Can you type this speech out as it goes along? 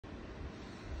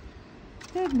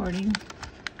Good morning.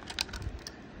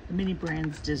 The Mini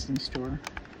Brands Disney store.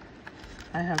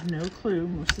 I have no clue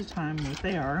most of the time what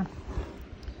they are,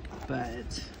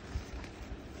 but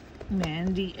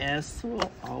Mandy S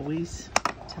will always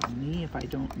tell me if I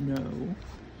don't know,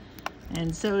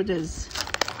 and so does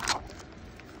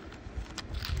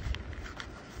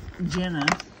Jenna.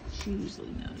 She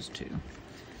usually knows too.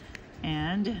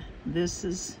 And this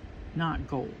is not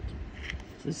gold.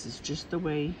 This is just the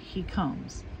way he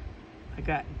comes.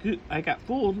 I got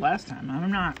fooled last time. I'm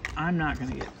not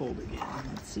gonna get fooled again.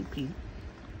 Let's see, Pete.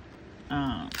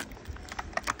 No,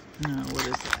 what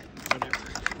is that? Whatever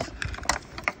it is.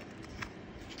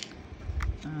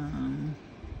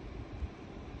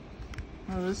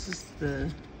 Oh, this is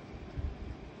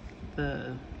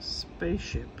the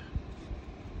spaceship.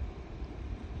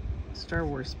 Star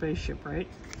Wars spaceship, right?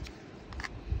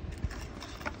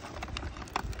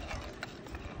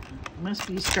 Must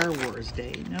be Star Wars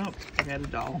Day. Nope, I got a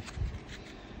doll.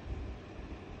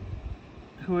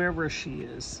 Whoever she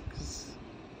is, because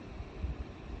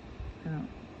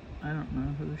I don't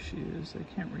know who she is. I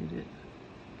can't read it.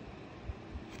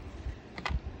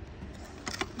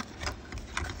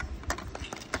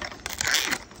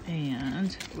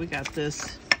 And we got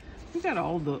this. We got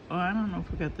all the. Oh, I don't know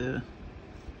if we got the.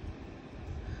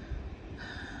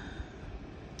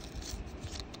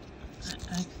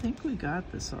 I think we got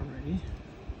this already.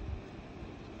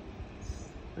 It's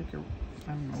like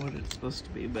I don't know what it's supposed to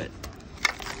be, but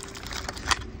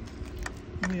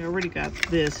we already got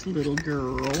this little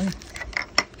girl.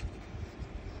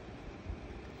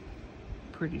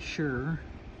 Pretty sure.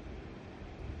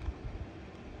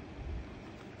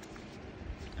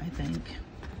 I think.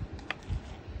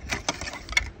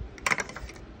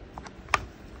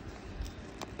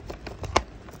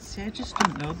 See, I just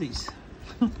don't know these.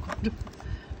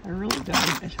 I really don't.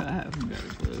 I haven't got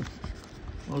a clue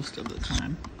most of the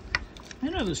time. I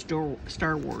know the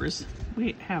Star Wars.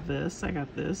 We have this. I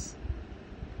got this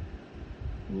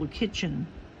little kitchen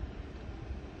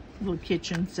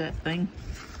set thing.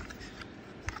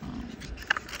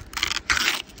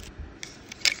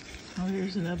 Oh,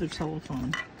 here's another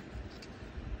telephone.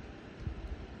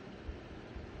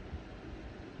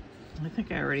 I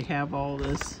think I already have all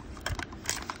this.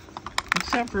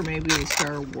 Except for maybe the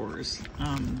Star Wars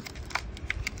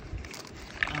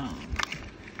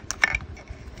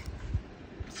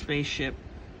spaceship.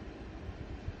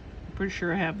 I'm pretty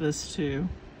sure I have this too.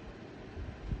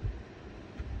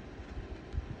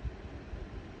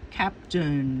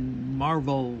 Captain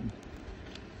Marvel.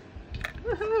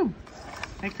 Woohoo!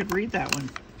 I could read that one.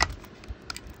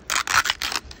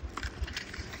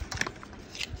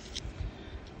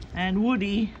 And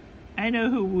Woody. I know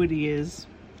who Woody is.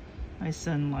 My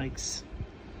son likes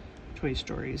Toy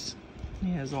Stories.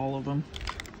 He has all of them.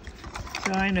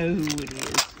 So I know who Woody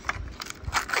is.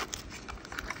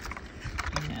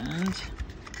 And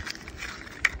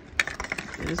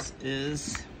this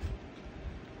is,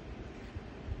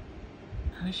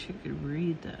 I wish I could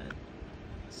read that.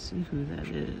 See who that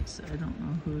is. I don't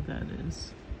know who that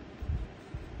is.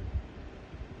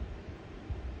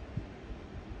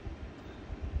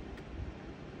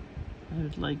 I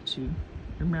would like to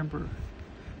remember.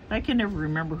 I can never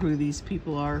remember who these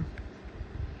people are.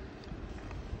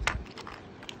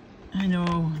 I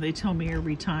know they tell me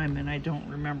every time and I don't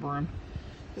remember them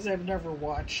because I've never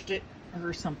watched it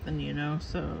or something, you know,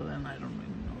 so then I don't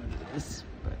even know what it is,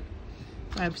 but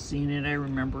if I've seen it, I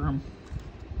remember them.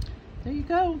 There you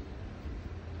go.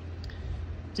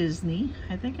 Disney.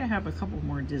 I think I have a couple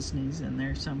more Disneys in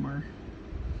there somewhere.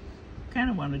 Kind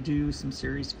of want to do some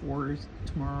Series 4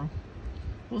 tomorrow.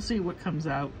 We'll see what comes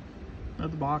out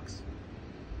of the box.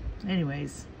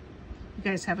 Anyways, you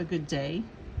guys have a good day.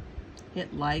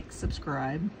 Hit like,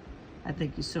 subscribe. I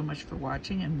thank you so much for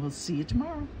watching, and we'll see you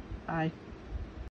tomorrow. Bye.